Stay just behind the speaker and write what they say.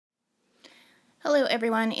Hello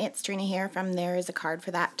everyone, it's Trina here from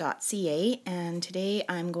thereisacardforthat.ca, and today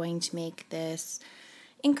I'm going to make this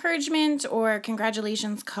encouragement or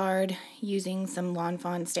congratulations card using some Lawn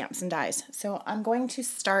Fawn stamps and dies. So I'm going to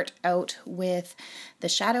start out with the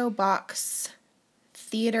Shadow Box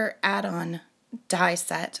Theater add-on die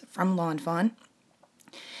set from Lawn Fawn.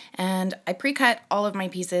 And I pre-cut all of my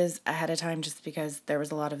pieces ahead of time just because there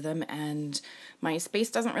was a lot of them and my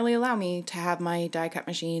space doesn't really allow me to have my die cut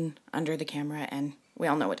machine under the camera, and we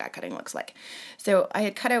all know what die cutting looks like. So I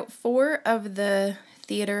had cut out 4 of the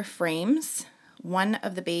theater frames, 1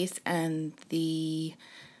 of the base, and the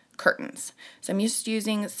curtains. So I'm just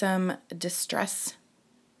using some Distress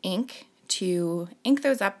ink to ink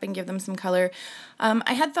those up and give them some color.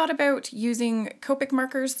 I had thought about using Copic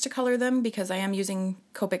markers to color them because I am using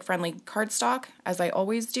Copic friendly cardstock, as I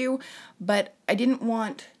always do, but I didn't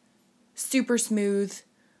want super smooth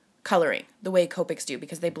coloring the way Copics do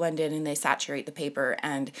because they blend in and they saturate the paper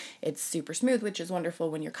and it's super smooth, which is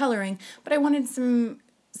wonderful when you're coloring, but I wanted some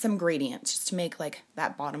gradient just to make like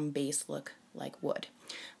that bottom base look like wood,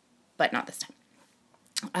 but not this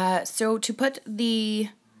time. So to put the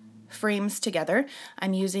frames together,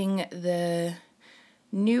 I'm using the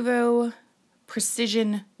Nuvo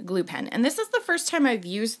Precision glue pen, and this is the first time I've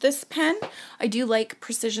used this pen. I do like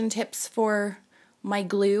precision tips for my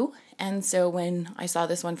glue, and so when I saw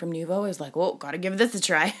this one from Nuvo, I was like, whoa, gotta give this a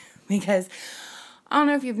try because I don't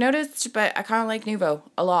know if you've noticed, but I kind of like Nuvo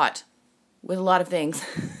a lot with a lot of things.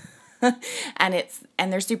 and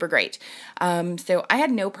they're super great. So I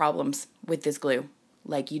had no problems with this glue.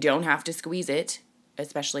 Like, you don't have to squeeze it,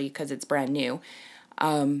 especially because it's brand new.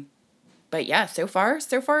 But yeah, so far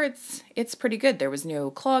it's pretty good. There was no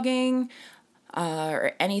clogging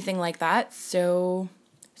or anything like that. So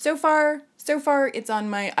far it's on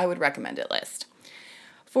my I would recommend it list.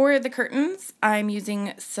 For the curtains, I'm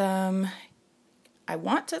using some, I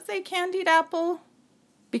want to say candied apple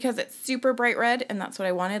because it's super bright red and that's what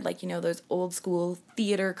I wanted. Like, you know, those old school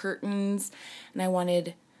theater curtains, and I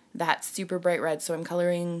wanted that super bright red, so I'm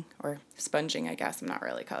coloring, or sponging, I guess. I'm not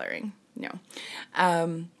really coloring, no.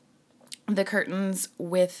 The curtains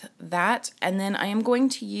with that, and then I am going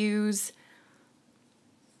to use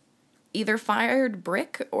either fired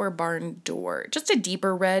brick or barn door, just a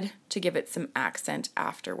deeper red to give it some accent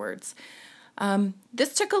afterwards.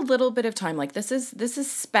 This took a little bit of time. Like, this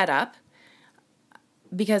is sped up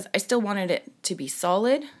because I still wanted it to be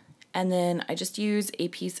solid, and then I just use a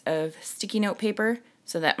piece of sticky note paper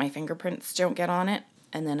so that my fingerprints don't get on it,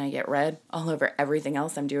 and then I get red all over everything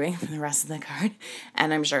else I'm doing for the rest of the card.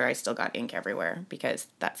 And I'm sure I still got ink everywhere because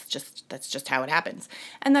that's just how it happens.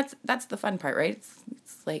 And that's the fun part, right?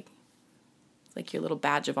 It's like your little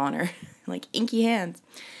badge of honor, like inky hands.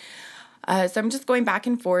 So I'm just going back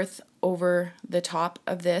and forth over the top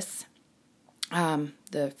of this,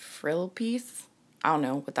 the frill piece. I don't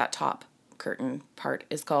know what that top curtain part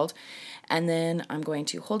is called. And then I'm going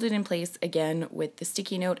to hold it in place again with the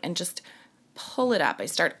sticky note and just pull it up. I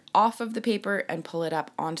start off of the paper and pull it up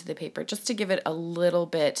onto the paper just to give it a little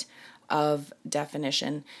bit of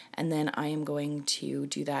definition. And then I am going to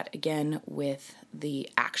do that again with the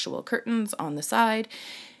actual curtains on the side.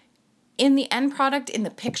 In the end product, in the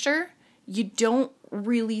picture, you don't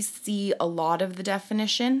really see a lot of the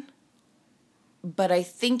definition, but I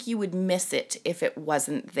think you would miss it if it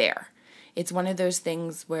wasn't there. It's one of those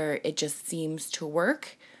things where it just seems to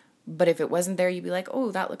work, but if it wasn't there, you'd be like, oh,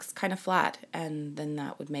 that looks kind of flat, and then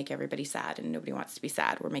that would make everybody sad, and nobody wants to be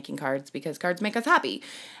sad. We're making cards because cards make us happy,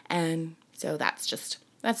 and so that's just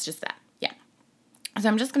that, yeah. So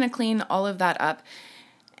I'm just going to clean all of that up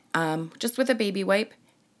just with a baby wipe,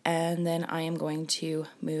 and then I am going to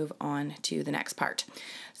move on to the next part.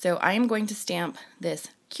 So I am going to stamp this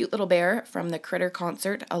cute little bear from the Critter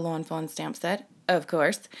Concert, a Lawn Fawn stamp set, of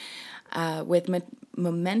course, with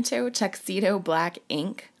Memento Tuxedo black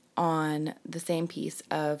ink on the same piece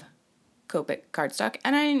of Copic cardstock,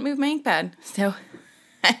 and I didn't move my ink pad, so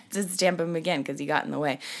I had to stamp him again because he got in the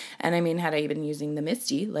way. And I mean, had I been using the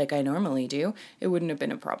Misty like I normally do, it wouldn't have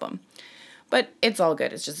been a problem. But it's all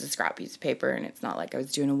good. It's just a scrap piece of paper, and it's not like I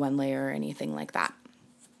was doing a one layer or anything like that.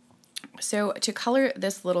 So to color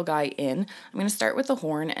this little guy in, I'm going to start with the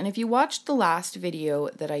horn, and if you watched the last video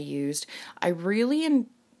that I used, I really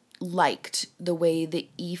liked the way the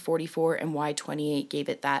E44 and Y28 gave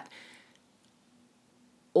it that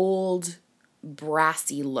old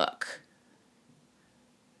brassy look,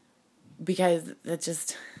 because it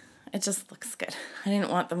just looks good. I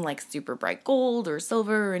didn't want them like super bright gold or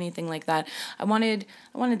silver or anything like that. I wanted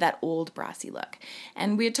that old brassy look.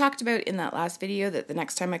 And we had talked about in that last video that the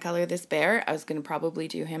next time I color this bear, I was going to probably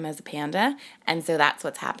do him as a panda, and so that's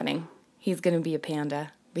what's happening. he's going to be a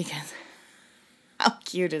panda because how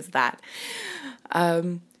cute is that?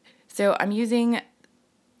 So I'm using,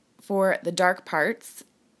 for the dark parts,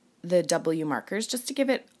 the W markers just to give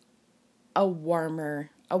it a warmer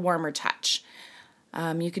touch.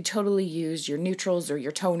 You could totally use your neutrals or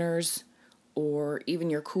your toners or even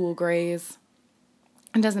your cool grays.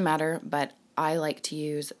 It doesn't matter, but I like to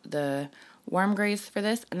use the warm grays for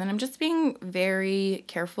this. And then I'm just being very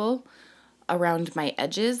careful around my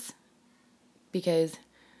edges because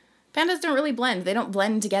pandas don't really blend. They don't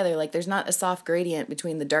blend together. Like there's not a soft gradient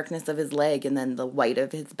between the darkness of his leg and then the white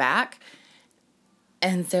of his back.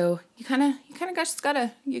 And so you kind of just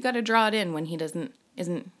gotta draw it in when he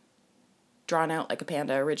isn't drawn out like a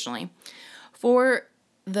panda originally. For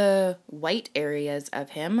the white areas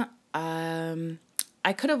of him,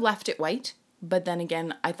 I could have left it white, but then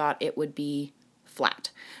again, I thought it would be flat.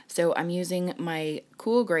 So I'm using my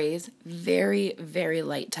cool grays, very, very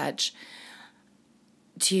light touch,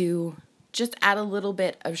 to just add a little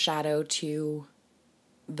bit of shadow to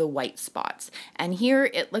the white spots. And here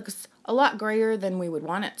it looks a lot grayer than we would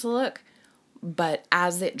want it to look, but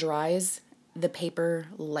as it dries, the paper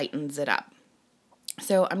lightens it up.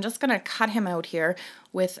 So I'm just going to cut him out here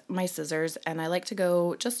with my scissors, and I like to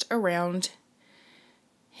go just around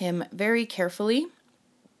him very carefully.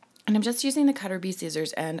 And I'm just using the Cutter Bee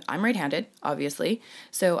scissors, and I'm right-handed, obviously,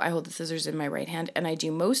 so I hold the scissors in my right hand, and I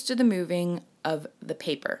do most of the moving of the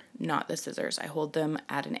paper, not the scissors. I hold them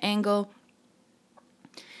at an angle,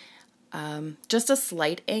 just a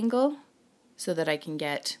slight angle, so that I can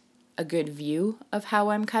get a good view of how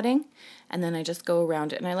I'm cutting, and then I just go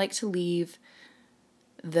around, and I like to leave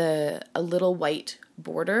a little white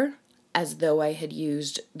border as though I had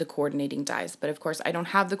used the coordinating dies. But of course, I don't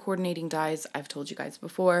have the coordinating dies. I've told you guys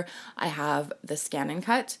before, I have the scan and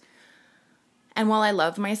cut. And while I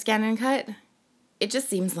love my scan and cut, it just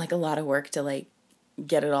seems like a lot of work to like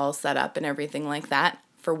get it all set up and everything like that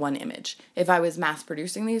for one image. If I was mass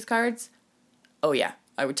producing these cards, oh yeah,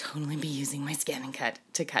 I would totally be using my scan and cut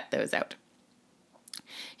to cut those out.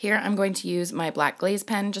 Here I'm going to use my black glaze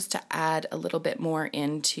pen just to add a little bit more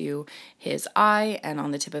into his eye and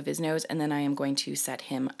on the tip of his nose, and then I am going to set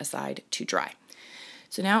him aside to dry.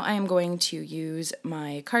 So now I am going to use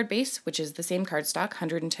my card base, which is the same cardstock,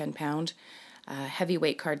 110 pound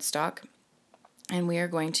heavyweight cardstock, and we are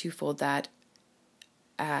going to fold that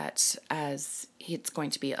as it's going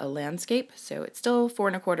to be a landscape. So it's still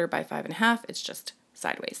 4 1/4 by 5 1/2. It's just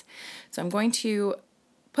sideways. So I'm going to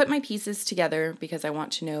put my pieces together because I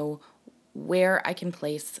want to know where I can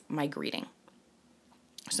place my greeting.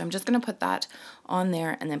 So I'm just going to put that on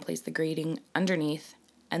there and then place the greeting underneath,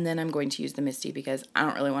 and then I'm going to use the MISTI because I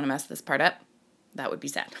don't really want to mess this part up. That would be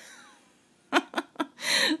sad. So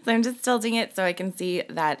I'm just tilting it so I can see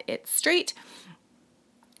that it's straight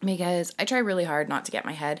because I try really hard not to get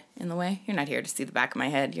my head in the way. You're not here to see the back of my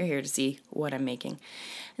head. You're here to see what I'm making.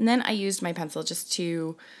 And then I used my pencil just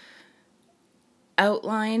to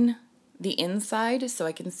outline the inside so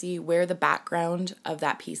I can see where the background of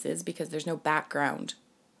that piece is, because there's no background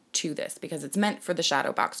to this because it's meant for the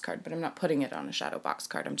shadow box card, but I'm not putting it on a shadow box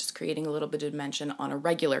card. I'm just creating a little bit of dimension on a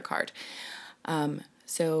regular card.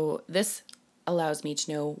 So this allows me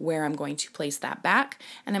to know where I'm going to place that back,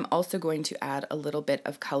 and I'm also going to add a little bit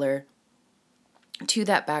of color to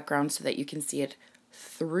that background so that you can see it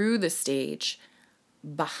through the stage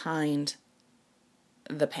behind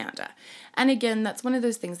the panda. And again, that's one of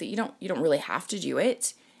those things that you don't really have to do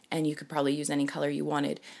it, and you could probably use any color you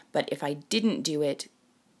wanted, but if I didn't do it,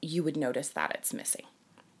 you would notice that it's missing.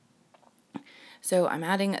 So I'm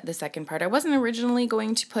adding the second part. I wasn't originally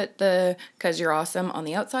going to put the "'Cause You're Awesome" on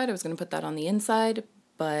the outside. I was going to put that on the inside,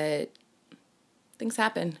 but things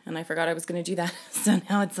happen and I forgot I was going to do that. So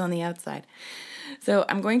now it's on the outside. So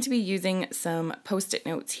I'm going to be using some Post-it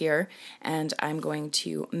notes here, and I'm going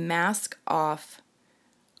to mask off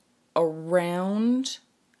around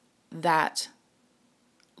that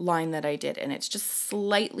line that I did, and it's just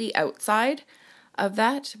slightly outside of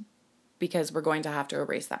that because we're going to have to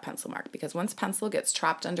erase that pencil mark, because once pencil gets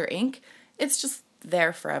trapped under ink, it's just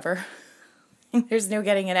there forever. There's no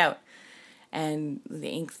getting it out, and the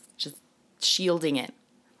ink's just shielding it.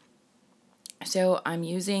 So I'm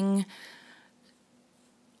using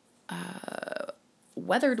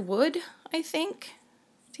weathered wood, I think.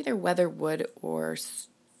 It's either weathered wood or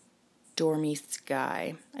Stormy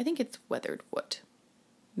Sky. I think it's weathered wood.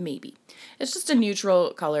 Maybe. It's just a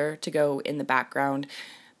neutral color to go in the background,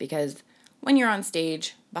 because when you're on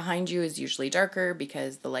stage, behind you is usually darker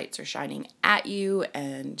because the lights are shining at you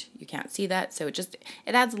and you can't see that. So it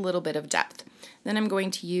adds a little bit of depth. Then I'm going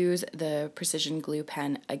to use the precision glue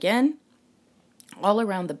pen again all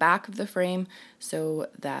around the back of the frame so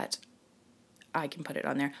that I can put it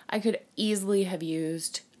on there. I could easily have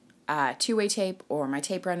used two-way tape or my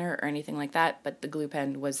tape runner or anything like that, but the glue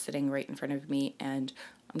pen was sitting right in front of me, and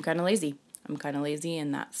I'm kind of lazy.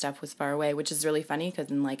 And that stuff was far away, which is really funny because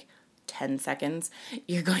in like 10 seconds,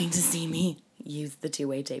 you're going to see me use the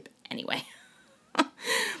two-way tape anyway.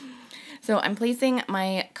 So I'm placing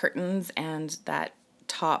my curtains and that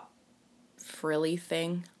top frilly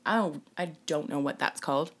thing, I don't know what that's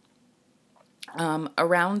called,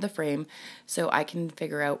 around the frame so I can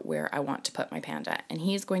figure out where I want to put my panda. And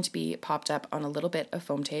he's going to be popped up on a little bit of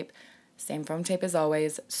foam tape. Same foam tape as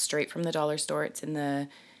always, straight from the dollar store. It's in the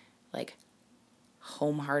like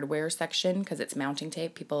home hardware section because it's mounting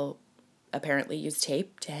tape. People apparently use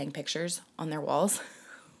tape to hang pictures on their walls.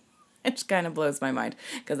 It just kind of blows my mind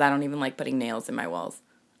because I don't even like putting nails in my walls.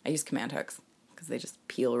 I use command hooks because they just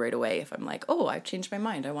peel right away. If I'm like, oh, I've changed my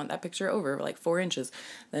mind, I want that picture over like 4 inches,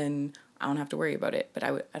 then I don't have to worry about it. But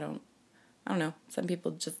I don't know. Some people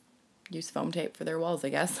just use foam tape for their walls, I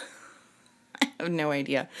guess. I have no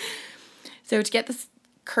idea. So to get the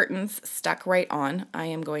curtains stuck right on, I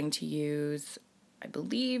am going to use, I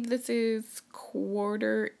believe this is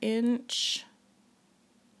quarter inch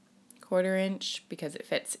because it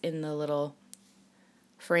fits in the little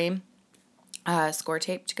frame. Score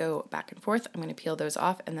tape to go back and forth. I'm going to peel those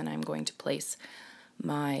off, and then I'm going to place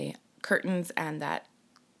my curtains and that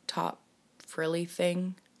top frilly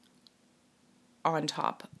thing on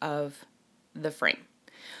top of the frame.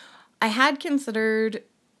 I had considered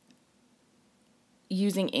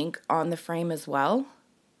using ink on the frame as well,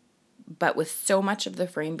 but with so much of the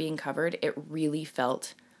frame being covered, it really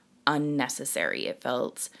felt unnecessary. It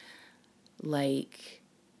felt like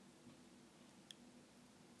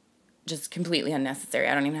just completely unnecessary.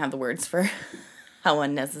 I don't even have the words for how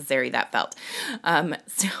unnecessary that felt.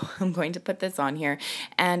 So I'm going to put this on here.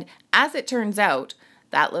 And as it turns out,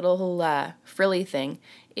 that little frilly thing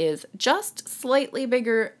is just slightly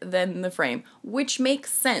bigger than the frame, which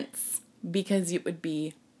makes sense because it would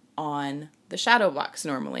be on the shadow box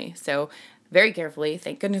normally. So very carefully,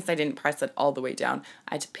 thank goodness I didn't press it all the way down.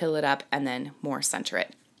 I had to peel it up and then more center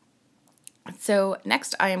it. So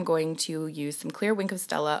next I am going to use some clear Wink of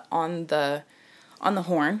Stella on the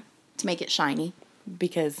horn to make it shiny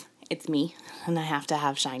because it's me and I have to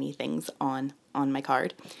have shiny things on my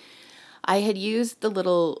card. I had used the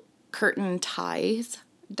little curtain ties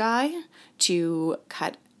die to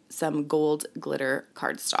cut some gold glitter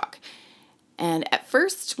cardstock. And at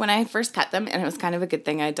first, when I first cut them, and it was kind of a good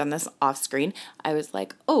thing I had done this off screen, I was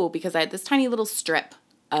like, oh, because I had this tiny little strip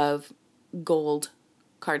of gold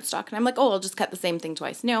cardstock. And I'm like, oh, I'll just cut the same thing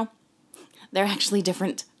twice. No, they're actually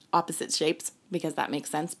different opposite shapes because that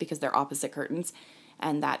makes sense because they're opposite curtains.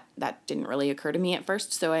 And that didn't really occur to me at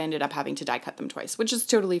first. So I ended up having to die cut them twice, which is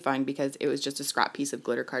totally fine because it was just a scrap piece of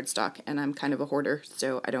glitter cardstock and I'm kind of a hoarder,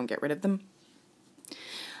 so I don't get rid of them.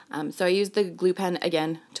 So I used the glue pen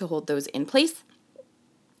again to hold those in place.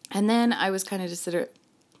 And then I was kind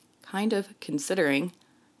of considering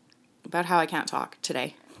about how I can't talk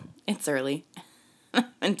today. It's early. I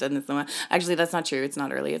haven't done this in a while. Actually, that's not true. It's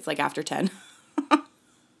not early. It's like after 10.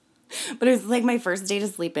 But it was like my first day to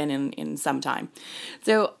sleep in some time.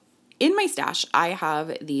 So in my stash, I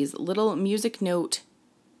have these little music note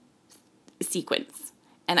sequins.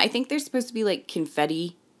 And I think they're supposed to be like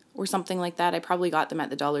confetti or something like that. I probably got them at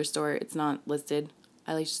the dollar store. It's not listed.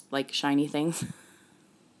 I just like shiny things.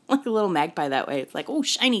 Like a little magpie that way. It's like, oh,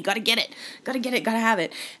 shiny, gotta get it, gotta have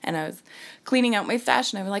it. And I was cleaning out my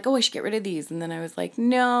stash and I was like, oh, I should get rid of these. And then I was like,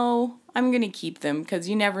 no, I'm gonna keep them because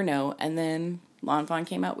you never know. And then Lawn Fawn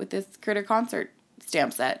came out with this Critter Concert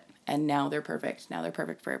stamp set and now they're perfect. Now they're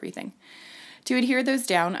perfect for everything. To adhere those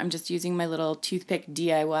down, I'm just using my little toothpick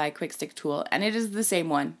DIY quick stick tool, and it is the same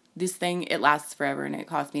one. This thing, it lasts forever, and it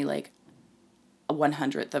cost me like a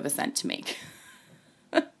 1/100th of a cent to make.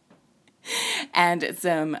 And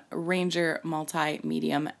some Ranger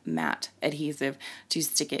multi-medium matte adhesive to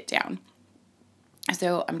stick it down.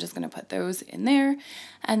 So I'm just going to put those in there,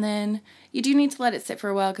 and then you do need to let it sit for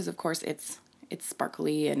a while because, of course, it's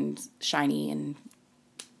sparkly and shiny, and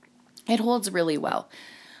it holds really well.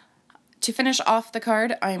 To finish off the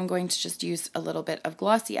card, I'm going to just use a little bit of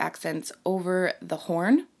glossy accents over the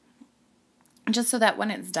horn, just so that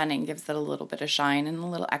when it's done, it gives it a little bit of shine and a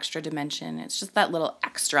little extra dimension. It's just that little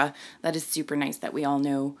extra that is super nice that we all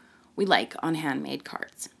know we like on handmade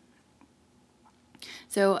cards.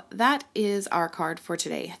 So that is our card for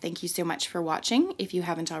today. Thank you so much for watching. If you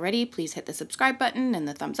haven't already, please hit the subscribe button and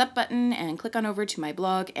the thumbs up button and click on over to my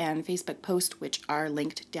blog and Facebook post, which are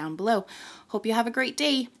linked down below. Hope you have a great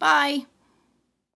day. Bye!